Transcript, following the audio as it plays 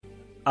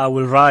I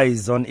Will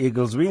Rise on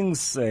Eagle's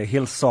Wings.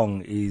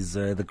 Hillsong is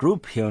the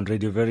group here on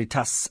Radio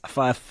Veritas,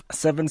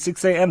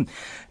 576 AM.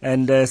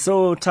 And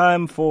so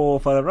time for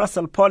Father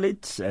Russell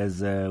Pollitt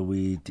as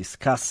we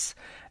discuss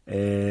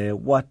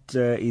what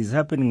is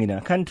happening in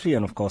our country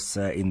and, of course,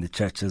 in the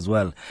church as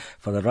well.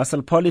 Father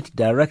Russell Pollitt,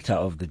 Director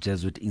of the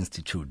Jesuit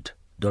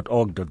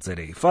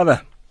Institute.org.za.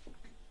 Father.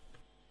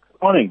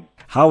 Good morning.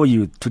 How are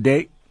you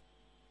today?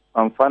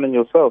 I'm fine, and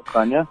yourself,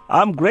 Khanya?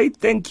 I'm great,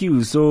 thank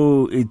you.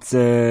 So it's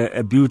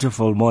a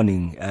beautiful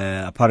morning,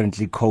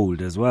 apparently cold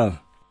as well.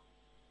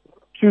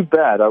 Too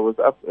bad. I was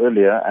up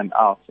earlier and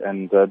out,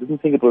 and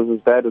didn't think it was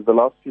as bad as the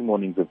last few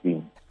mornings have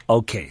been.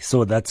 Okay,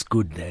 so that's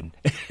good then.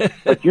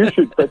 But you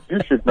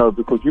should know,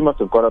 because you must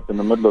have got up in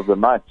the middle of the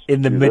night.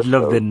 In the middle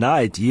of the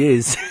night,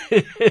 yes.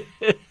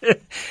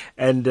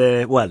 And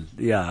the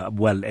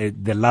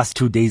last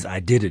 2 days I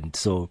didn't,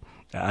 so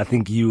I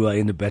think you are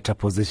in a better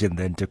position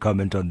than to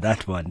comment on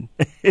that one.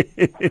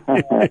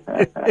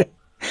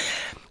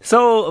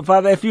 So,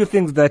 Father, a few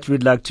things that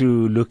we'd like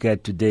to look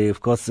at today.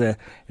 Of course,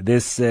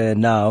 this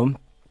now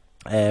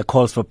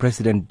calls for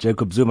President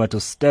Jacob Zuma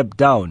to step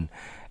down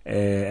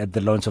at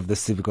the launch of the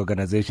civic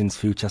organization's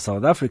Future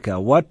South Africa.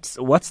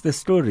 What's the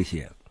story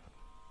here?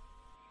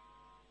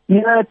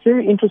 Yeah, it's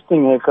very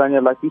interesting here,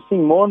 Khanya. Like, we're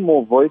seeing more and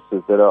more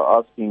voices that are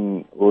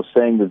asking or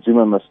saying that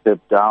Zuma must step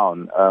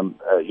down.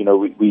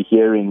 We're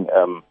hearing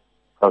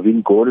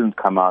Pravin Gordon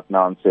come out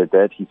now and said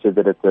that. He said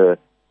that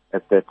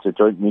at that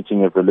joint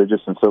meeting of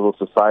religious and civil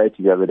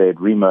society the other day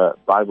at Rima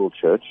Bible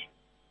Church.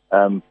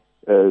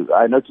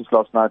 I noticed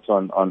last night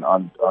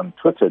on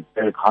Twitter,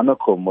 Derek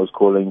Hanekom was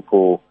calling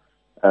for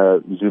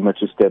Zuma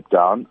to step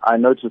down. I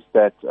noticed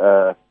that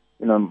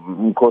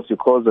Nkosi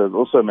Khoza is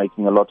also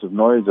making a lot of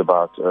noise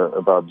about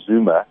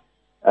Zuma.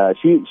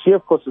 She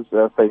of course has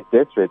faced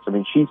death threats. I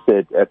mean, she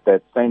said at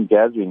that same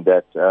gathering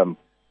that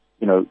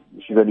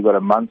she's only got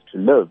a month to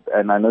live.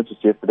 And I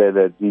noticed yesterday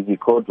that Zizi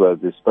Kodwa,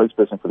 the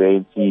spokesperson for the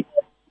ANC,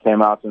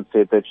 came out and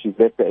said that she's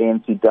let the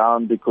ANC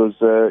down because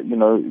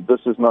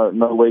this is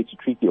no way to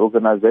treat the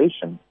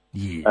organization.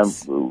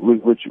 Yes.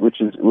 Which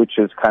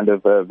is kind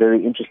of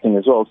very interesting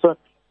as well. So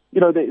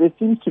there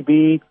seems to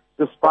be,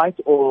 despite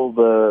all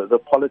the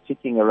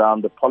politicking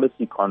around the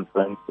policy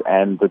conference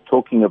and the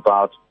talking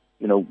about,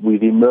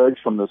 we've emerged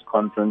from this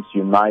conference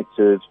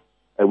united,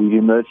 we've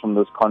emerged from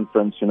this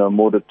conference,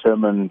 more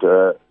determined,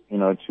 to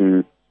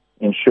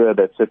ensure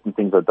that certain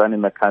things are done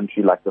in the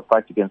country, like the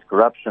fight against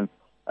corruption.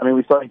 I mean,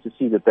 we're starting to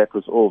see that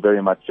was all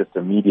very much just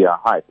a media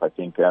hype, I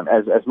think,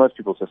 as most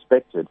people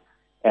suspected,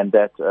 and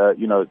that,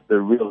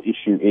 the real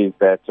issue is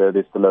that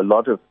there's still a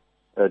lot of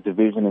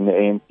division in the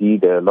ANC.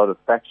 There are a lot of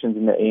factions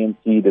in the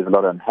ANC. There's a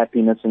lot of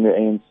unhappiness in the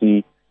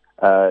ANC.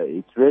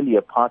 It's really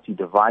a party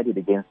divided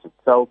against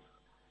itself.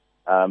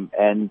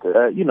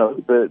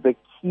 The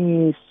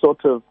key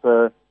sort of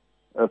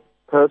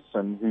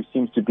person who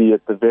seems to be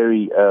at the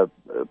very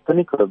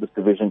pinnacle of this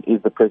division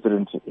is the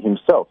president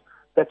himself.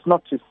 That's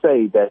not to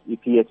say that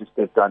if he had to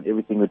step down,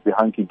 everything would be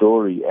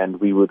hunky-dory and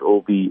we would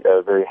all be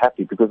very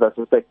happy, because I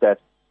suspect that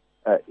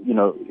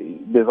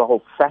there's a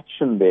whole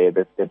faction there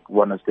that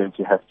one is going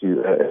to have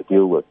to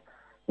deal with.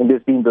 And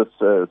there's been this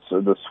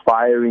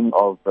firing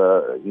of,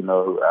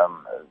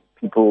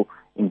 people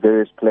in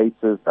various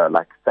places,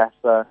 like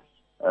SASSA.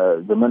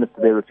 The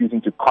minister there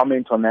refusing to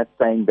comment on that,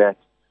 saying that,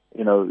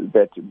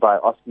 that by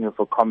asking her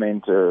for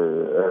comment,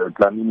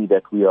 Dlamini,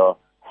 that we are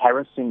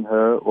harassing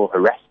her or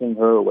harassing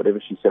her or whatever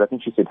she said. I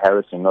think she said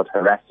harassing, not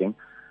harassing.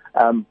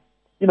 And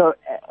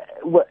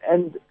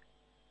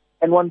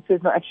one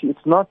says, no, actually,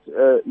 it's not,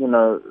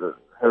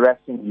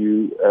 harassing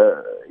you.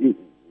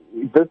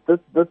 This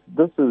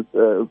is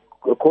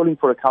calling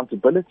for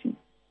accountability.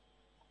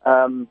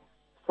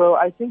 So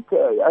I think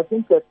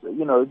that the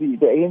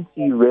ANC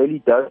really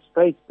does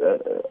face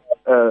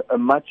a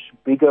much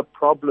bigger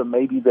problem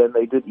maybe than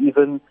they did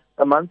even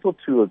a month or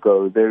two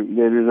ago. There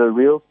is a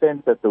real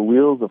sense that the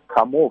wheels have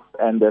come off,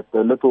 and that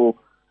the little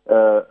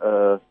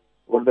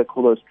what do they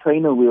call those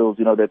trainer wheels,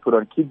 they put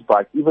on kids'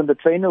 bikes. Even the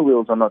trainer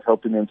wheels are not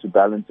helping them to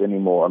balance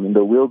anymore. I mean,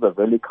 the wheels have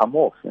really come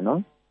off,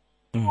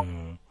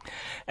 Mm.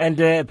 And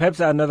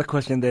perhaps another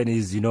question then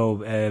is,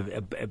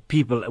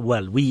 people,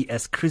 we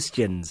as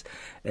Christians,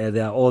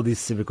 there are all these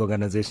civic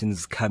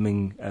organizations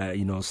coming,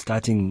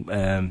 starting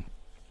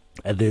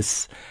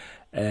this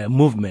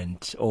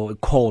movement or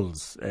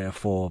calls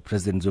for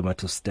President Zuma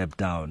to step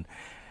down.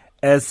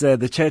 As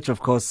the church, of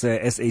course,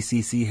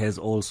 SACC has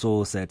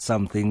also said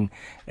something.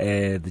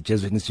 The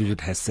Jesuit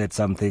Institute has said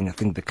something. I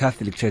think the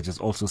Catholic Church has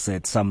also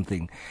said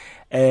something.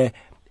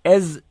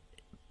 As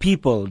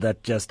people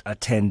that just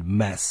attend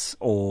mass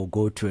or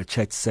go to a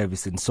church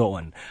service and so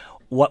on,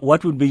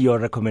 what would be your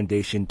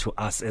recommendation to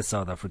us as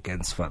South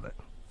Africans, Father?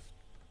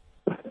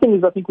 The thing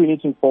is, I think we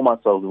need to inform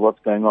ourselves of what's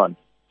going on.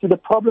 See, the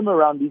problem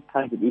around these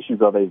kinds of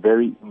issues are they're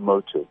very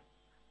emotive,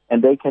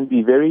 and they can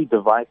be very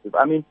divisive.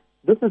 I mean,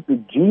 this is the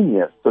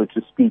genius, so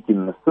to speak,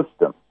 in the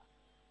system,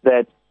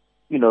 that,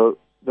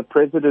 the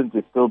president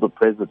is still the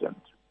president,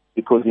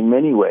 because in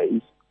many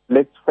ways,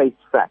 let's face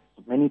facts,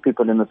 many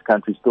people in this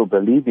country still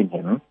believe in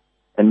him,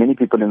 and many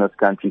people in this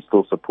country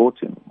still support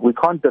him. We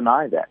can't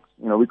deny that.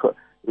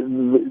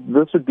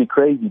 This would be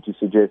crazy to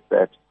suggest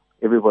that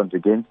everyone's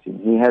against him.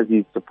 He has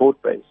his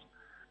support base.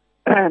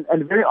 And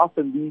very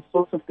often these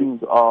sorts of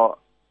things are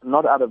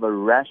not out of a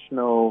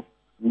rational,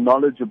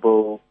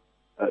 knowledgeable,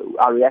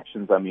 our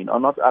reactions, are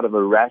not out of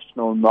a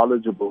rational,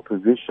 knowledgeable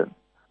position.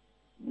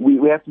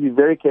 We have to be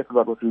very careful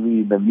about what we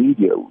read in the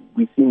media.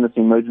 We've seen this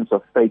emergence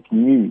of fake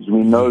news.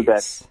 We know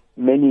that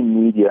many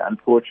media,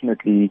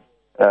 unfortunately,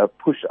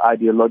 push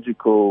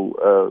ideological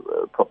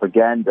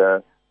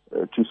propaganda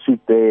to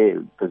suit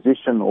their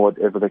position or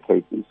whatever the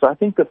case is. So I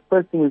think the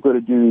first thing we've got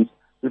to do is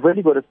we've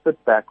really got to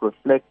sit back,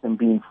 reflect, and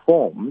be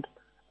informed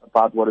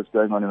about what is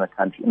going on in the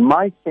country. And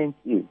my sense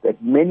is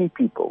that many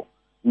people,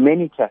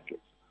 many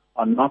Catholics,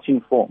 are not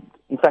informed.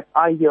 In fact,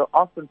 I hear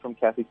often from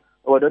Catholics,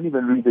 I don't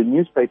even read the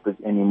newspapers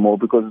anymore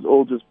because it's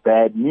all just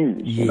bad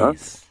news,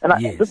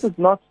 And this is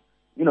not,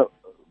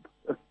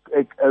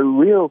 a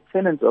real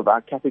tenet of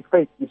our Catholic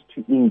faith is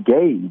to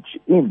engage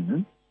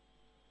in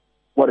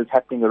what is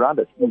happening around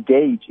us,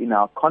 engage in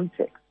our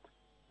context,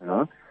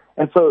 And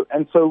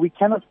so we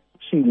cannot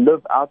actually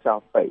live out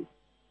our faith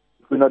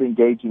if we're not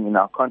engaging in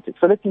our context.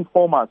 So let's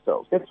inform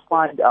ourselves. Let's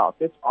find out.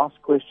 Let's ask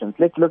questions.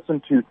 Let's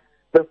listen to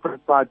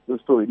different sides of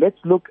the story. Let's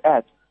look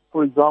at,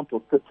 for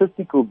example,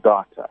 statistical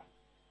data.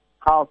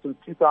 How since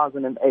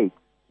 2008,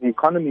 the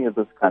economy of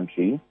this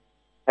country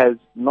has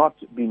not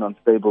been on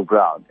stable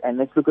ground. And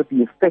let's look at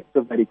the effects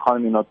of that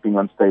economy not being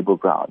on stable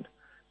ground.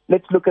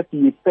 Let's look at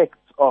the effects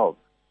of,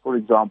 for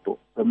example,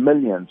 the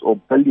millions or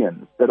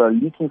billions that are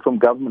leaking from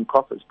government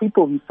coffers.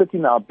 People who sit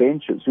in our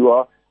benches who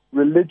are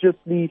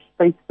religiously,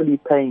 faithfully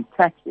paying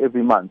tax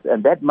every month.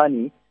 And that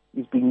money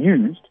is being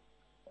used,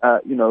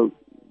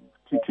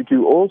 to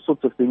do all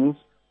sorts of things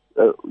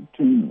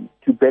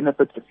to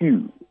benefit a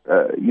few,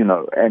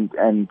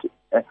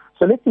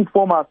 so let's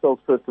inform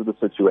ourselves first of the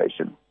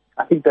situation.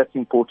 I think that's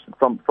important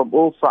from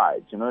all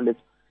sides. And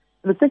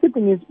the second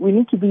thing is we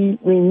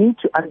need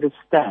to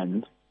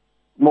understand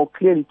more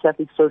clearly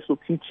Catholic social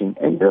teaching.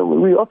 And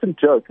we often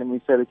joke and we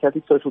say the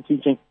Catholic social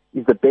teaching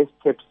is the best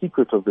kept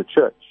secret of the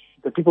Church,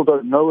 that people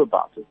don't know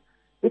about it.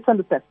 Let's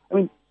understand.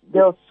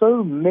 There are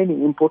so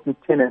many important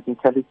tenets in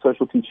Catholic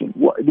social teaching.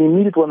 The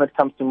immediate one that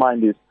comes to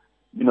mind is,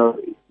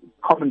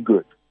 common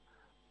good.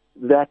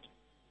 That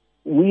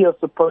we are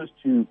supposed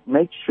to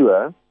make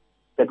sure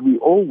that we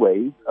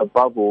always,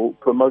 above all,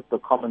 promote the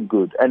common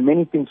good. And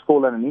many things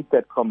fall underneath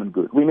that common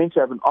good. We're meant to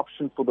have an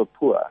option for the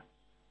poor.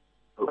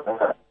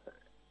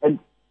 And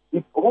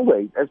it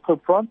always, as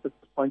Pope Francis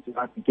pointed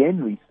out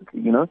again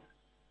recently,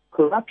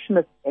 corruption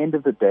at the end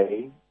of the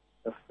day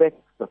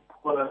affects the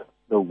poor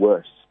the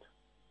worst.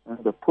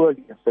 The poor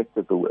get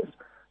affected the worst.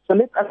 So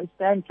let's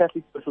understand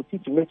Catholic social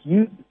teaching. Let's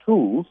use the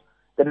tools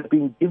that have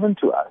been given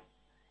to us.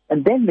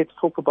 And then let's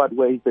talk about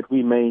ways that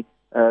we may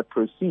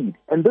proceed.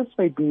 And this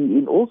may be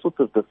in all sorts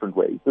of different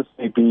ways. This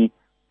may be,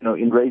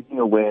 in raising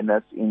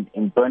awareness,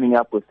 in burning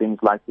up with things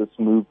like this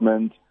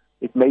movement.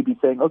 It may be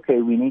saying,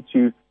 okay, we need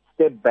to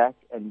step back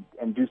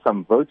and do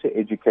some voter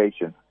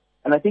education.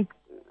 And I think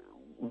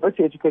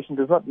voter education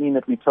does not mean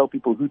that we tell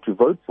people who to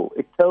vote for.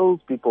 It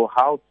tells people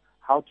how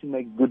to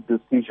make good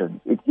decisions.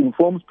 It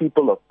informs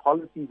people of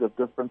policies of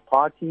different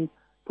parties,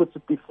 puts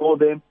it before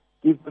them,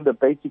 gives them the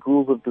basic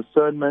rules of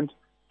discernment,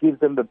 gives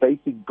them the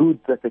basic goods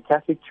that the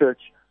Catholic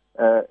Church,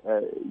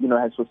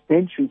 has for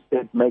centuries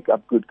said make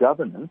up good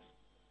governance,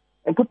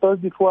 and put those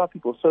before our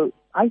people. So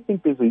I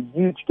think there's a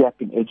huge gap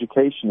in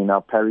education in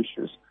our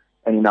parishes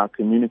and in our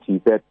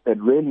communities that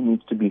really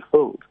needs to be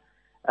filled.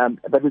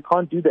 But we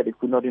can't do that if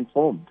we're not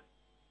informed.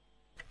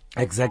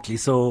 Exactly.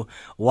 So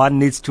one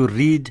needs to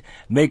read,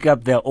 make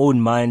up their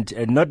own mind,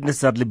 and not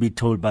necessarily be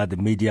told by the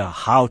media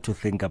how to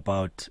think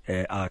about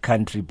our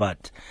country,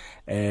 but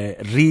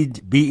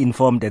read, be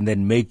informed, and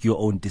then make your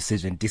own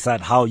decision.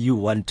 Decide how you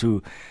want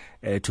to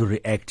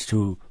react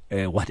to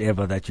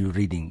whatever that you're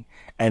reading.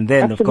 And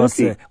then, Absolutely. Of course,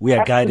 we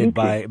are Absolutely.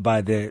 Guided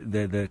by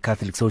the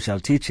Catholic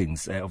social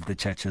teachings of the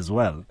Church as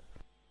well.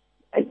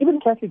 And even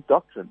Catholic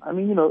doctrine.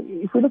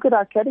 If we look at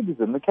our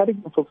catechism, the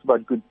catechism talks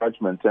about good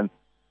judgment and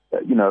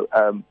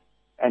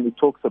it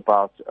talks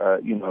about,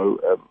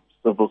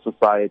 civil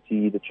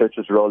society, the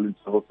Church's role in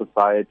civil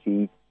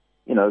society.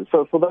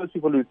 So for those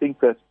people who think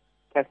that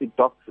Catholic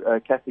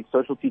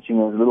social teaching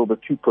is a little bit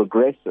too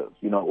progressive,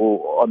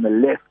 or on the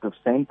left of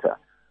center,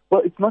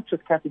 well, it's not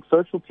just Catholic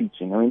social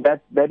teaching.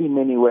 That in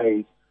many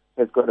ways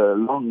has got a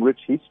long,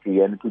 rich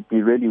history, and it would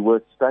be really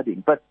worth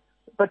studying. But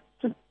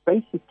just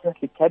basic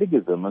Catholic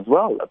catechism as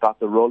well about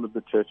the role of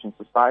the Church in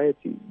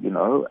society,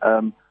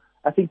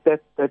 I think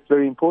that's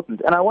very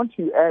important. And I want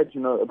to add,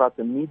 about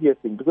the media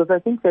thing, because I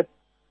think that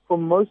for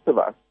most of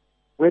us,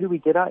 where do we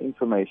get our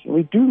information?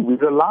 We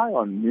rely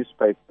on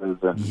newspapers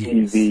and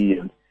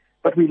TV,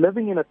 but we're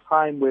living in a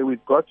time where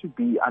we've got to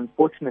be,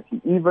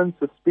 unfortunately, even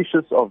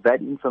suspicious of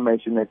that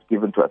information that's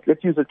given to us.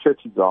 Let's use a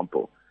church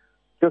example.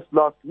 Just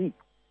last week,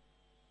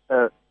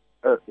 a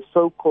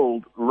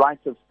so-called right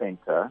of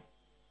center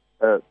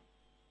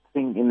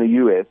thing in the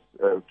U.S.,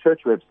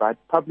 church website,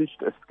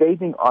 published a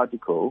scathing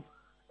article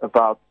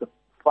about the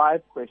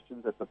 5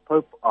 questions that the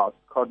Pope asked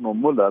Cardinal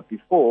Muller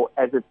before,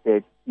 as it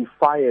said, he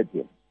fired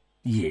him.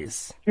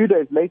 Yes. 2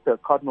 days later,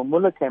 Cardinal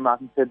Muller came out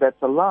and said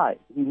that's a lie.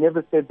 He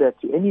never said that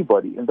to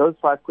anybody. And those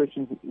 5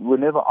 questions were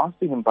never asked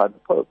to him by the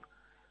Pope.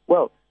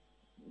 Well,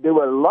 there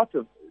were a lot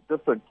of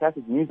different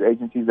Catholic news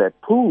agencies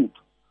that pulled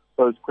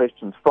those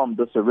questions from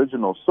this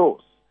original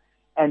source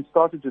and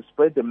started to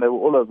spread them. They were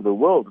all over the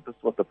world. This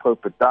is what the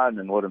Pope had done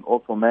and what an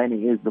awful man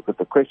he is. Look at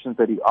the questions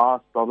that he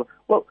asked. Blah, blah.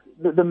 Well,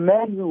 the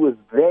man who was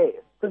there,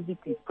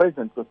 physically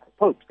present with the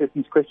Pope, said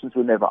these questions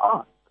were never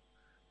asked.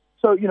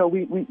 So,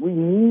 we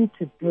need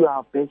to do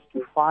our best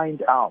to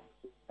find out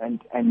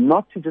and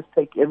not to just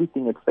take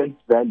everything at face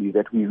value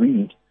that we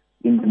read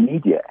in the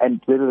media.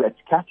 And whether that's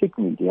Catholic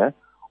media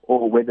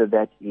or whether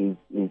that is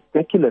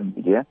secular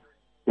media,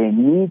 there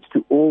needs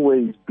to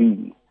always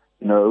be,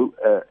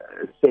 a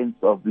sense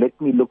of let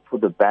me look for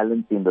the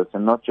balance in this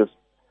and not just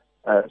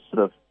sort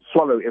of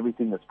swallow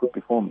everything that's put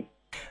before me.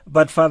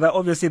 But Father,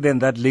 obviously then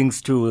that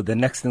links to the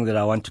next thing that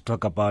I want to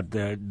talk about,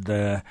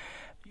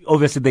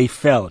 obviously they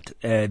felt,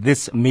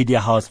 this media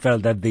house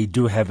felt that they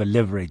do have a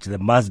leverage. There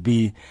must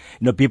be,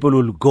 people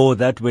will go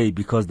that way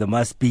because there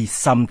must be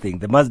something.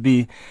 There must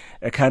be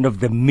a kind of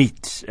the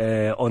meat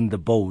on the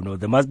bone, or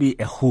there must be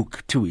a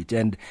hook to it.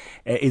 And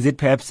is it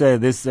perhaps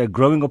this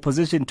growing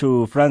opposition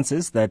to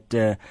Francis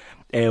that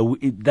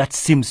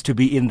seems to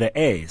be in the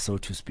air, so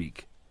to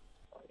speak?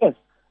 Yes.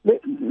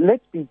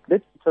 Let's be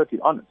totally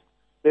honest.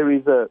 There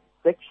is a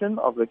section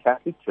of the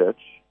Catholic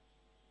Church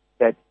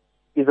that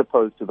is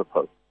opposed to the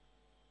Pope.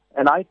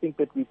 And I think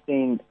that we've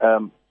seen,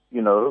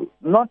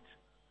 not,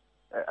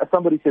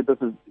 somebody said this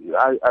is,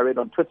 I read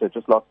on Twitter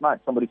just last night,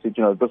 somebody said,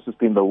 this has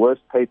been the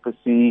worst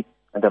papacy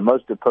and the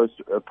most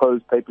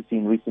opposed papacy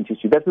in recent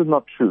history. That is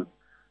not true.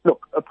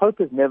 Look, a Pope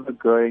is never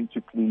going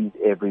to please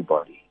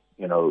everybody.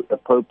 A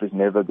Pope is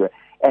never going.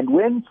 And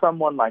when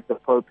someone like the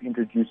Pope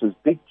introduces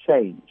big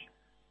change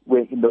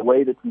in the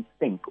way that we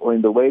think or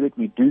in the way that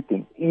we do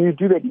things, you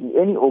do that in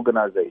any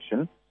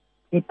organization,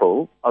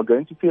 people are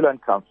going to feel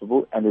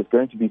uncomfortable and there's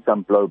going to be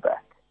some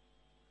blowback.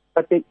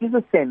 But there is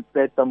a sense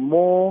that the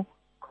more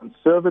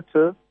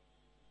conservative,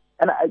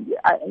 and I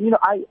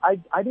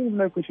don't even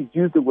know if we should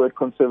use the word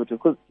conservative,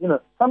 because,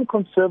 some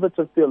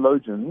conservative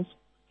theologians,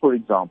 for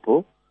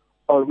example,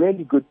 are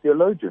really good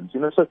theologians.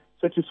 So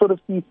to sort of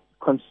see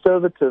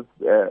conservatives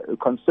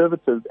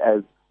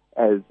as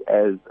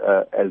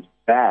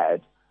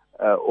bad,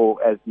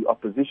 or as the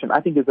opposition,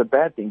 I think is a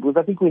bad thing, because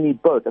I think we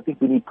need both. I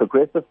think we need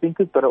progressive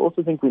thinkers, but I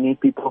also think we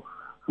need people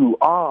who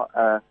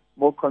are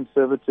more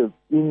conservative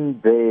in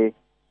their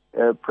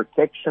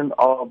protection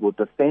of or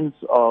defense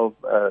of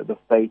the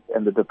faith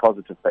and the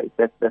deposit of faith.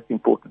 That's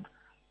important.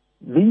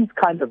 These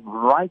kind of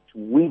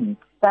right-wing,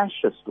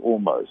 fascist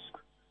almost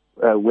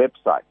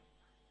websites,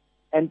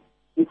 and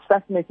it's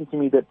fascinating to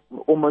me that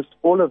almost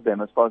all of them,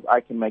 as far as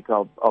I can make,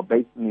 are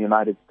based in the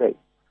United States.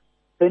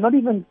 They're not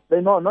even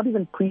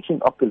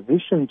preaching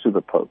opposition to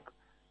the Pope.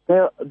 They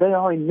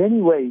are in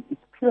many ways,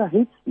 it's pure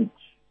hate speech.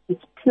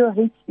 It's pure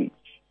hate speech,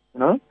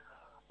 and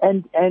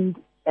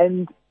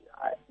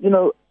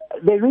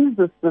there is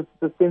this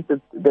sense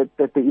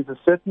that there is a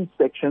certain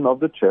section of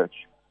the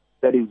church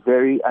that is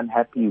very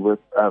unhappy with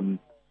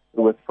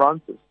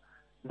Francis.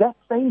 That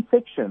same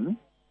section,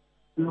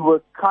 who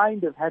were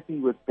kind of happy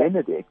with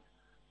Benedict,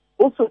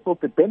 also thought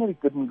that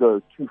Benedict didn't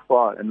go too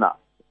far enough,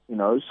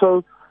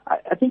 So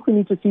I think we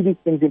need to see these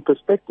things in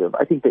perspective.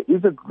 I think there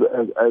is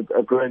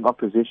a growing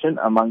opposition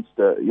amongst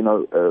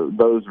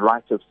those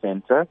right of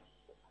center.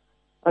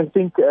 I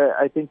think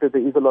that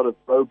there is a lot of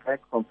blowback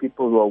from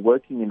people who are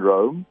working in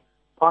Rome,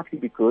 partly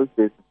because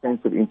there's a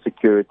sense of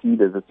insecurity,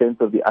 there's a sense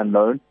of the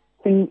unknown.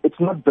 It's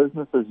not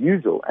business as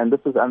usual, and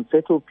this has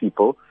unsettled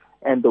people.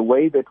 And the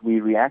way that we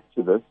react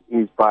to this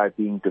is by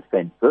being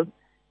defensive,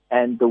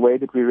 and the way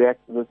that we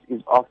react to this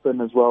is often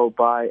as well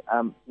by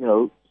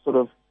sort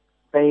of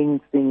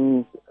saying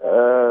things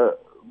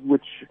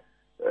which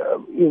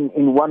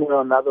in one way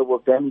or another will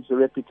damage the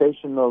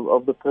reputation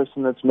of the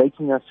person that's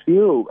making us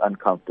feel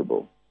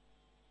uncomfortable.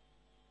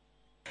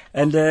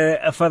 And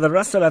Father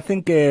Russell, I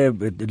think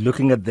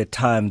looking at the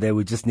time there,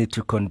 we just need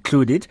to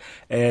conclude it.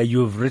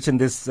 You've written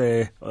this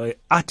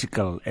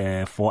article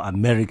for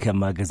America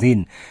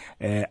magazine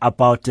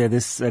about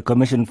this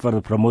Commission for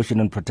the Promotion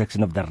and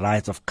Protection of the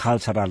Rights of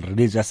Cultural,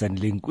 Religious and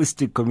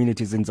Linguistic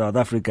Communities in South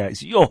Africa.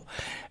 It's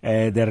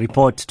the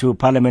report to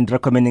Parliament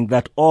recommending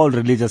that all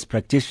religious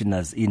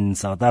practitioners in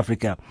South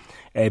Africa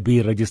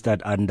be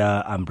registered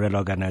under umbrella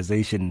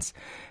organizations.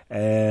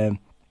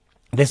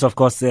 This, of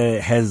course,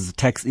 has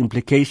tax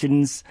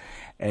implications,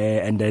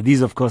 and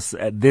these, of course,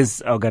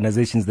 these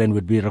organizations then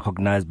would be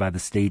recognized by the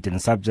state and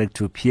subject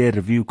to peer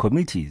review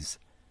committees.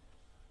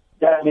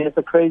 Yeah, I mean, it's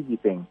a crazy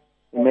thing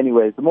in many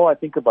ways. The more I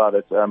think about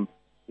it, the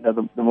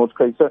more it's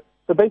crazy. So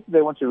basically,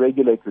 they want to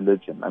regulate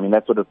religion. I mean,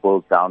 that's what it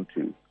boils down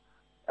to.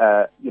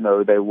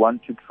 They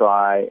want to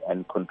try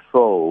and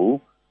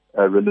control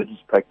religious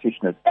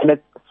practitioners, and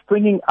it's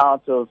springing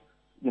out of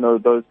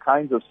those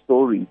kinds of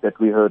stories that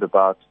we heard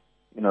about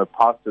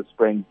pastors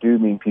spraying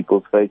doom in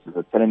people's faces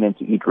or telling them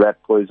to eat rat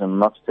poison,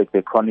 not to take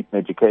their chronic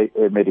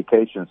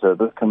medication. So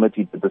this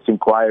committee did this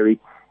inquiry,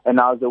 and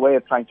now as a way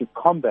of trying to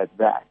combat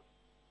that,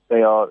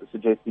 they are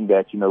suggesting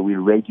that, we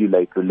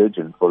regulate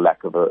religion, for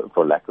lack of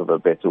a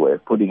better way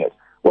of putting it.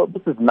 Well,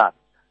 this is nuts.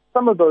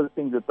 Some of those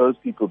things that those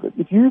people did.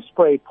 If you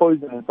spray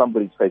poison in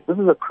somebody's face, this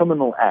is a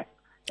criminal act.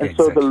 And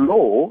so the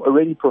law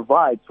already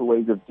provides for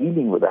ways of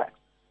dealing with that.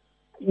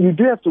 You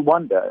do have to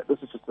wonder, this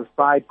is just a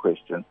side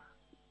question,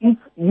 if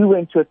you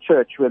went to a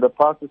church where the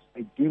pastor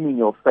sprayed doom in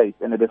your face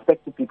and it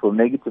affected people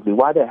negatively,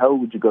 why the hell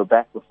would you go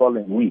back the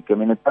following week? I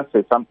mean, it does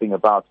say something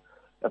about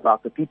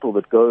the people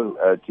that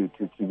go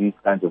to these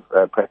kinds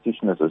of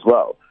practitioners as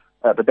well.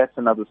 But that's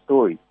another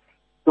story.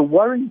 The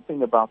worrying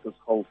thing about this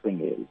whole thing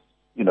is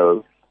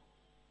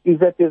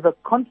that there's a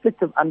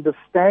conflict of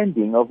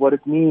understanding of what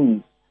it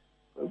means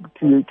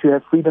to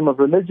have freedom of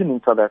religion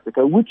in South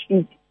Africa, which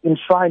is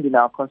enshrined in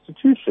our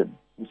constitution,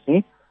 you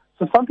see.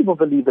 So some people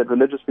believe that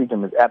religious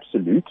freedom is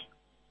absolute,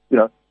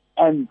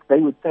 and they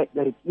would say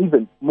that it's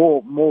even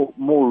more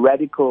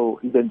radical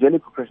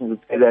evangelical Christians would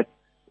say that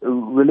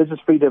religious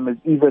freedom is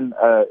even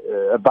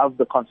above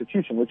the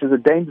Constitution, which is a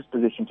dangerous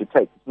position to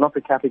take. It's not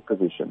the Catholic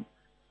position.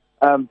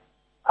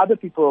 Other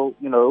people,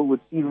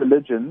 would see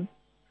religion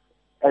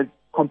as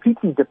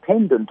completely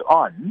dependent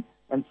on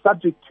and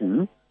subject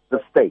to the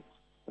state.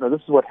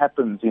 This is what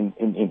happens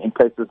in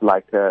places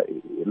like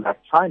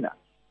China.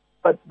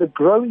 But the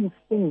growing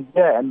thing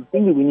here, and the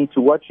thing that we need to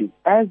watch is,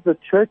 as the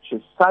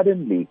churches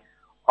suddenly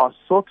are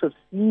sort of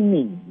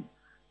seeming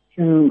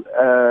to,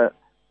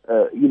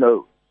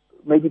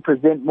 maybe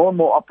present more and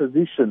more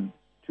opposition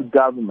to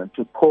government,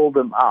 to call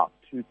them out,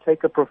 to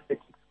take a prophetic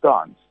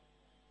stance,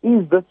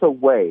 is this a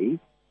way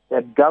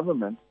that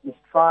government is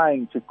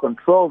trying to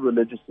control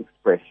religious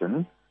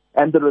expression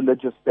and the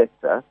religious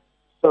sector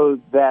so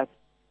that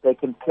they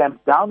can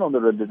clamp down on the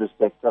religious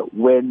sector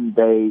when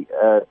they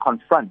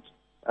confront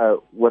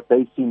what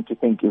they seem to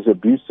think is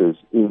abuses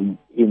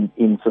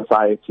in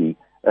society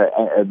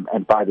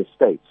and by the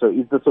state? So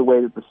is this a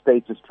way that the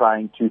state is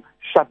trying to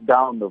shut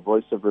down the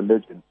voice of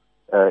religion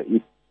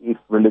if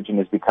religion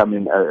is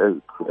becoming,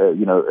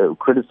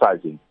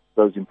 criticizing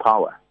those in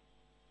power?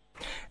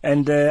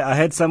 And I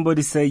heard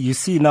somebody say, you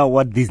see now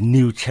what these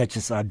new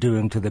churches are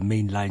doing to the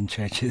mainline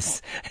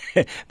churches.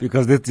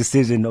 Because this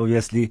decision,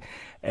 obviously,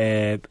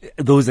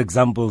 those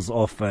examples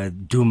of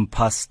doom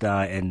pastor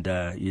and,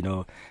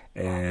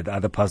 the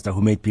other pastor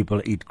who made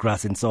people eat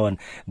grass and so on,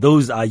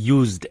 those are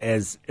used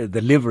as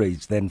the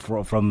leverage then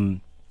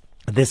from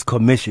this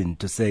commission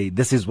to say,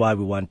 this is why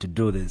we want to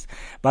do this.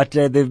 But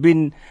there have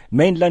been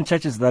mainland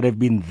churches that have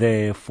been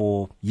there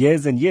for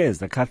years and years,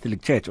 the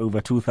Catholic Church, over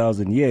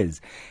 2,000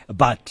 years.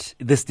 But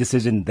this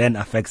decision then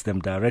affects them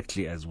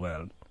directly as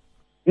well.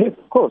 Yes,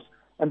 of course.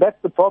 And that's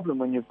the problem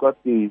when you've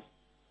got these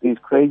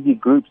crazy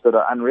groups that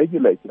are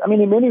unregulated. I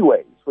mean, in many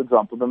ways, for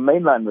example, the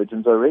mainline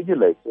religions are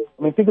regulated.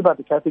 I mean, think about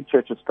the Catholic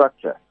Church's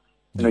structure.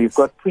 You've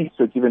got priests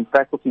who are given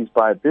faculties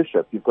by a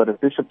bishop. You've got a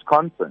bishop's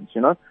conference,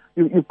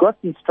 You've got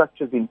these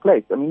structures in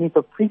place. I mean, if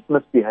a priest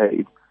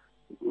misbehaves,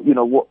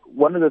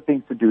 one of the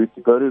things to do is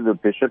to go to the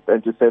bishop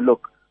and to say,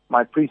 look,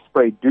 my priest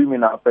sprayed doom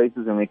in our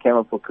faces and we came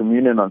up for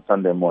communion on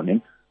Sunday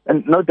morning.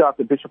 And no doubt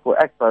the bishop will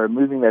act by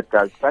removing that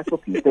guy's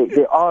faculties.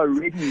 There are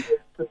already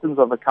systems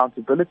of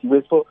accountability,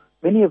 whereas for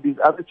many of these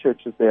other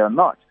churches, they are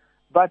not.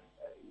 But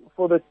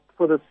for the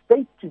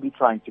state to be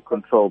trying to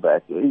control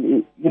that,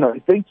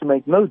 it's going to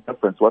make no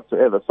difference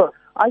whatsoever. So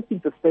I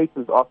think the state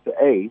is after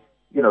A,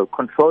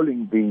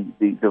 controlling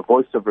the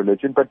voice of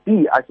religion, but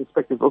B, I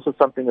suspect there's also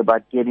something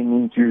about getting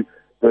into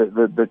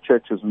the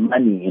church's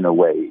money in a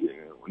way,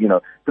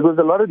 because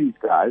a lot of these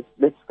guys,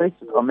 let's face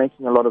it, are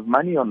making a lot of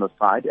money on the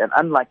side, and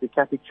unlike the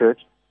Catholic Church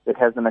that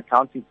has an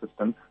accounting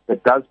system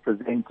that does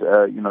present,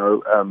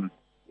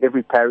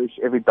 every parish,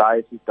 every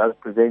diocese does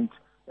present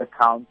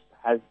accounts,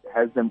 has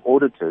them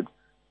audited.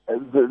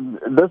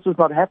 This is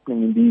not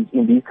happening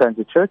in these kinds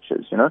of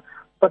churches,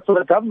 But for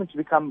the government to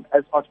become,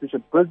 as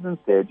Archbishop Brisbane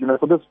said,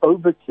 for this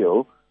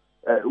overkill,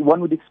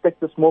 one would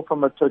expect this more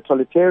from a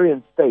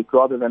totalitarian state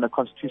rather than a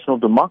constitutional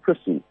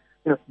democracy.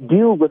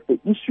 Deal with the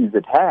issues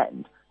at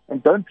hand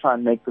and don't try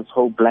and make this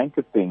whole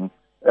blanket thing,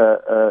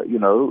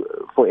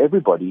 for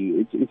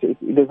everybody.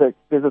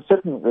 There's a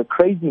certain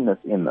craziness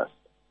in this.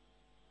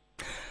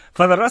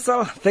 Father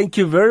Russell, thank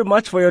you very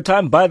much for your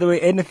time. By the way,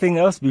 anything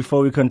else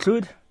before we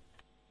conclude?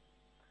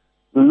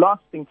 The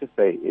last thing to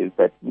say is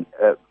that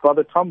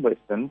Father Tom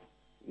Weston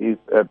is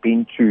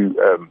been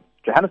to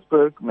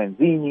Johannesburg,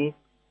 Manzini,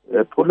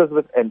 Port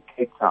Elizabeth, and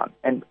Cape Town.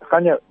 And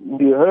Khanya,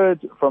 we heard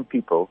from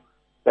people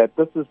that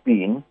this has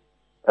been,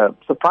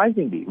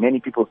 surprisingly, many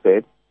people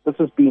said, this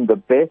has been the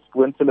best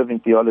winter living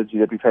theology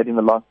that we've had in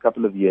the last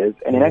couple of years.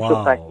 And in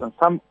actual fact, on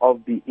some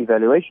of the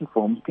evaluation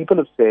forms, people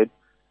have said,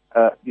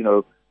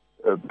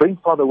 bring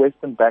Father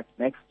Weston back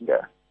next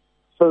year.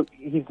 So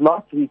his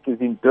last week is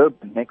in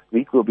Durban next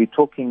week. We'll be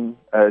talking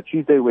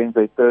Tuesday,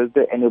 Wednesday,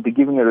 Thursday, and he'll be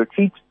giving a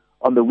retreat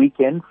on the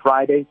weekend,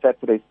 Friday,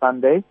 Saturday,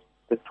 Sunday.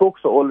 The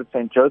talks are all at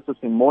St. Joseph's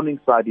in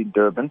Morningside in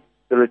Durban.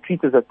 The retreat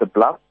is at the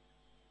Bluff.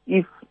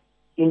 if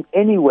in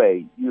any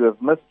way you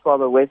have missed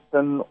Father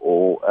Weston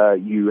or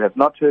you have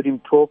not heard him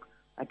talk,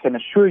 I can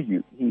assure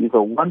you he is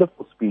a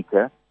wonderful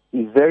speaker.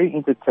 He's very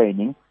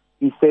entertaining.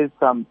 He says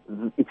some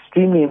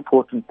extremely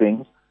important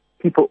things.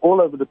 People all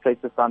over the place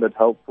have found it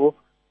helpful.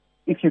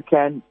 If you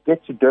can,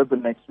 get to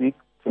Durban next week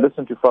to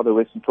listen to Father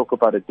Weston talk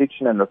about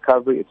addiction and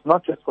recovery. It's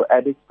not just for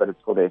addicts, but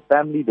it's for their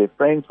family, their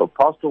friends, for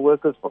pastoral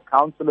workers, for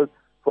counselors,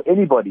 for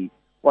anybody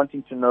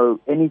wanting to know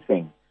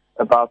anything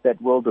about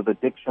that world of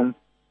addiction.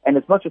 And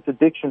it's not just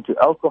addiction to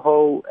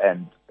alcohol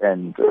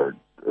and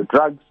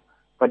drugs,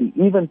 but he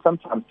even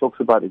sometimes talks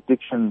about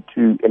addiction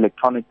to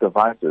electronic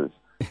devices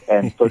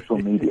and social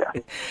media.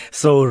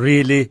 So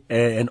really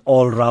an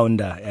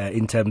all-rounder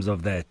in terms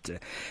of that.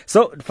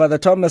 So Father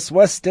Thomas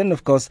Weston,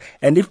 of course,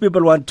 and if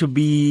people want to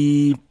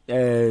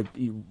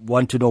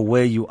want to know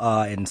where you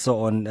are and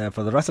so on,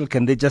 Father Russell,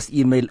 can they just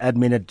email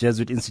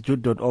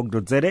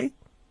admin@jesuitinstitute.org.za?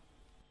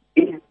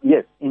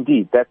 Yes,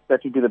 indeed. That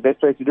would be the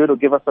best way to do it. Or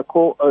give us a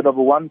call,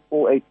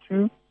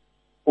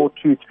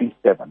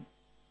 011-482-4237.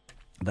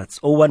 That's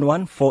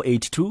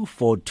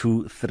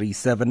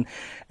 011-482-4237.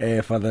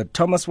 Father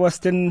Thomas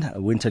Weston,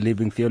 Winter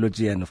Living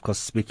Theology, and of course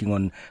speaking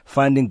on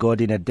finding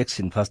God in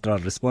addiction, pastoral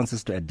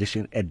responses to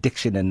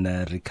addiction and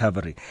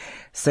recovery.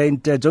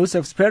 St.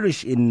 Joseph's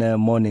Parish in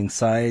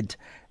Morningside.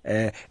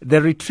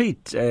 The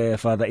retreat,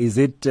 Father, is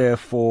it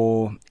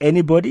for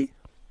anybody?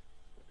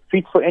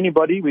 Retreat for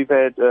anybody. We've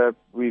had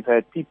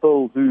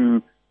people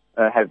who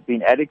have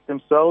been addicts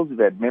themselves. We've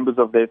had members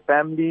of their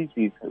families.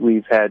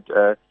 We've had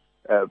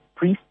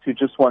priests who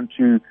just want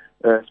to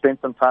spend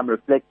some time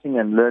reflecting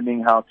and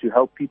learning how to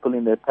help people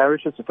in their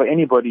parishes. So for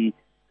anybody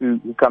who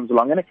comes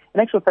along. And in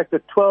actual fact,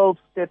 the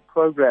 12-step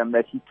program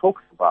that he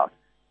talks about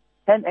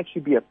can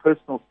actually be a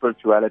personal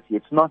spirituality.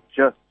 It's not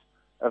just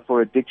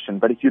for addiction.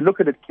 But if you look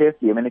at it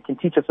carefully, I mean, it can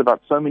teach us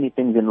about so many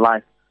things in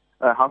life,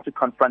 how to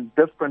confront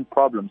different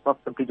problems, not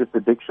simply just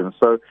addiction.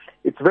 So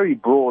it's very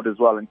broad as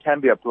well and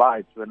can be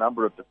applied to a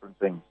number of different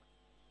things.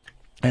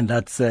 And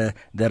that's the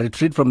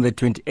retreat from the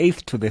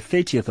 28th to the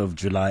 30th of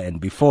July. And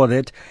before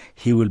that,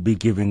 he will be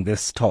giving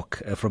this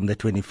talk from the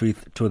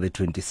 25th to the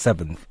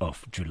 27th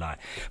of July.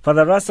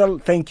 Father Russell,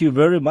 thank you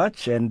very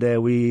much. And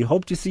we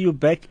hope to see you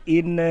back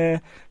in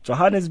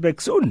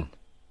Johannesburg soon.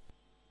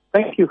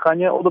 Thank you,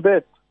 Khanya. All the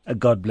best.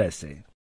 God bless you.